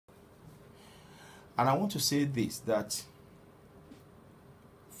And I want to say this, that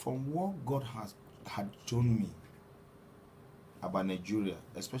from what God had shown me about Nigeria,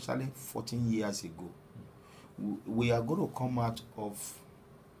 especially 14 years ago, we are going to come out of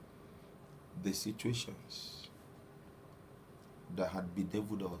the situations that had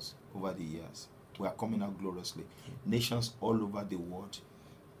bedeviled us over the years. We are coming out gloriously. Nations all over the world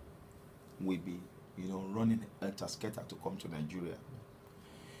will be, running helter-skelter to come to Nigeria.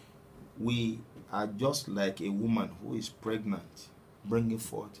 We are just like a woman who is pregnant, bringing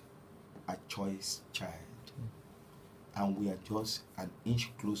forth a choice child. And we are just an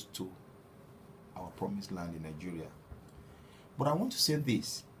inch close to our promised land in Nigeria. But I want to say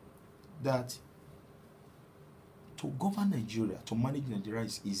this, that to govern Nigeria, to manage Nigeria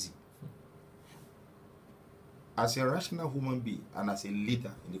is easy. As a rational human being and as a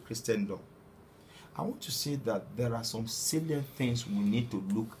leader in the Christendom, I want to say that there are some salient things we need to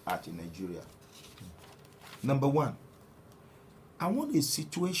look at in Nigeria. Number one, I want a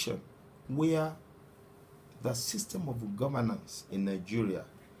situation where the system of governance in Nigeria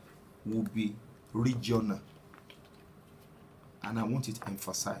will be regional. And I want it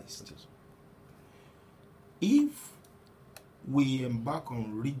emphasized. If we embark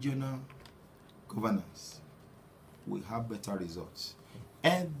on regional governance, we have better results.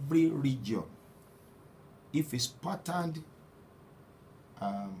 Every region, if it's patterned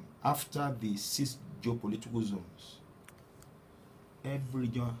after the 6 geopolitical zones, every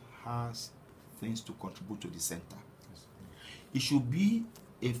region has things to contribute to the center. It should be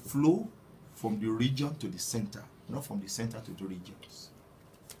a flow from the region to the center, not from the center to the regions.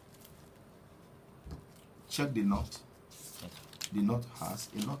 Check the north. The north has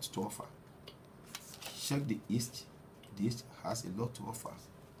a lot to offer. Check the east has a lot to offer.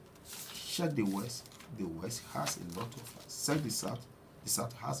 Check the west has a lot to offer. Check the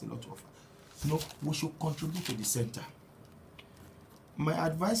south has a lot to offer. We should contribute to the center. My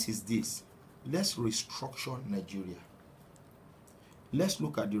advice is this: let's restructure Nigeria. Let's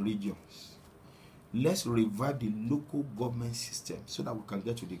look at the regions. Let's revive the local government system so that we can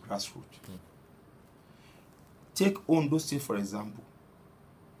get to the grassroots. Take Ondo State, for example.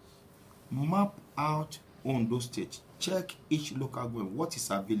 Map out Ondo State. Check each local government, what is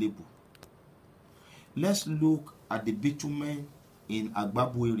available. Let's look at the bitumen in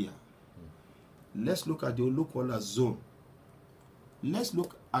Agbabu area. Let's look at the Olokola zone. Let's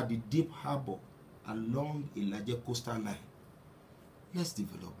look at the deep harbor along a larger coastal line. Let's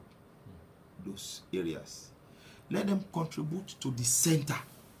develop those areas. Let them contribute to the center.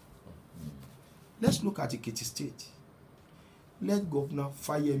 Let's look at Ekiti State. Let Governor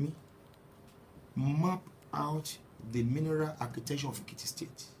Fayemi map out the mineral architecture of Ekiti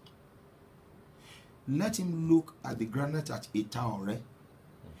State. Let him look at the granite at Itaore.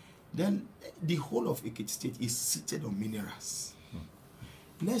 Then the whole of Ekiti State is seated on minerals.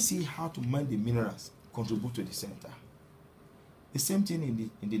 Let's see how to mine the minerals, contribute to the center. The same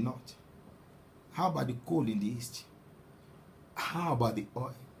thing in the north. How about the coal in the east? How about the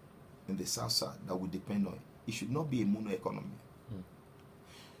oil in the south side that we depend on? It should not be a mono economy.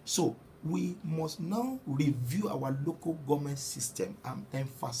 So we must now review our local government system. I'm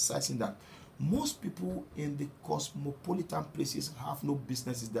emphasizing that most people in the cosmopolitan places have no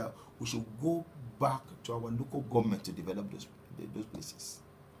businesses there. We should go back to our local government to develop those places.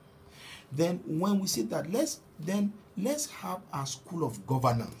 Then when we say that, let's have a school of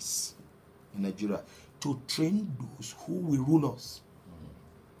governance in Nigeria to train those who will rule us.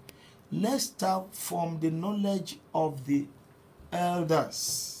 Let's start from the knowledge of the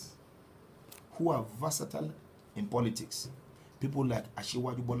elders who are versatile in politics. People like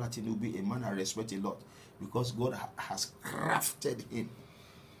Asiwaju Bola Tinubu, a man I respect a lot, because God has crafted him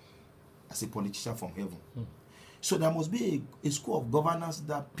as a politician from heaven. So there must be a school of governance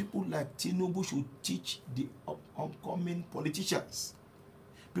that people like Tinubu should teach the upcoming politicians.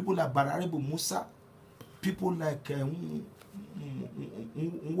 People like Bararibu Musa, people like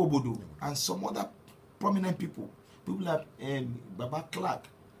Nwobodo, and some other prominent people. People like Baba Clark,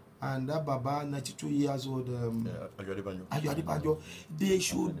 and that Baba, 92 years old, Ayo. They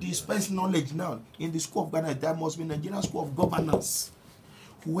should dispense knowledge now in the school of governance. There must be Nigerian school of governance.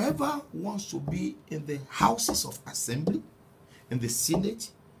 Whoever wants to be in the houses of assembly, in the Senate,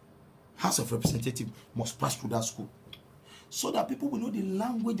 House of Representatives, must pass through that school, so that people will know the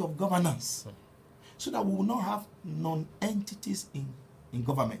language of governance, so that we will not have non-entities in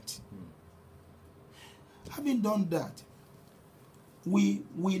government. Having done that, we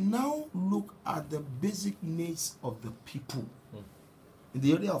now look at the basic needs of the people in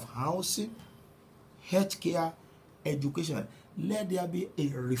the area of housing, healthcare, education. let there be a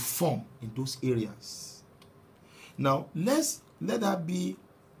reform in those areas. Now, let there be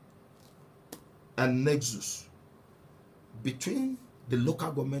a nexus between the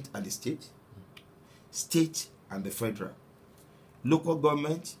local government and the state and the federal. Local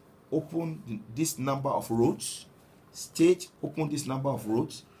government open this number of roads, state open this number of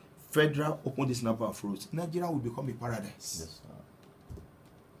roads, federal open this number of roads. Nigeria will become a paradise. Yes,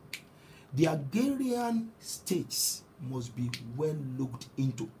 sir. The agrarian states must be well looked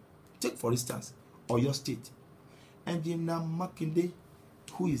into. Take for instance, Oyo State. Engineer Makinde,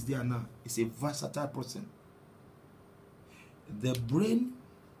 who is there now, is a versatile person. The brain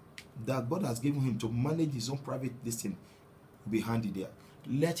that God has given him to manage his own private destiny will be handy there.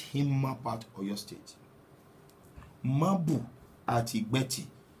 Let him map out Oyo State. Mabu at Igbeti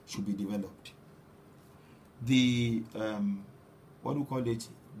should be developed. The what do we call it?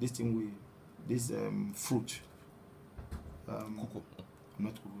 This thing fruit. Cocoa.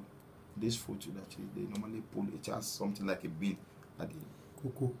 Not cocoa. This fruit that they normally pull, it has something like a bean at the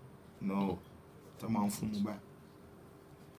Cocoa. no. Tamanfumuba.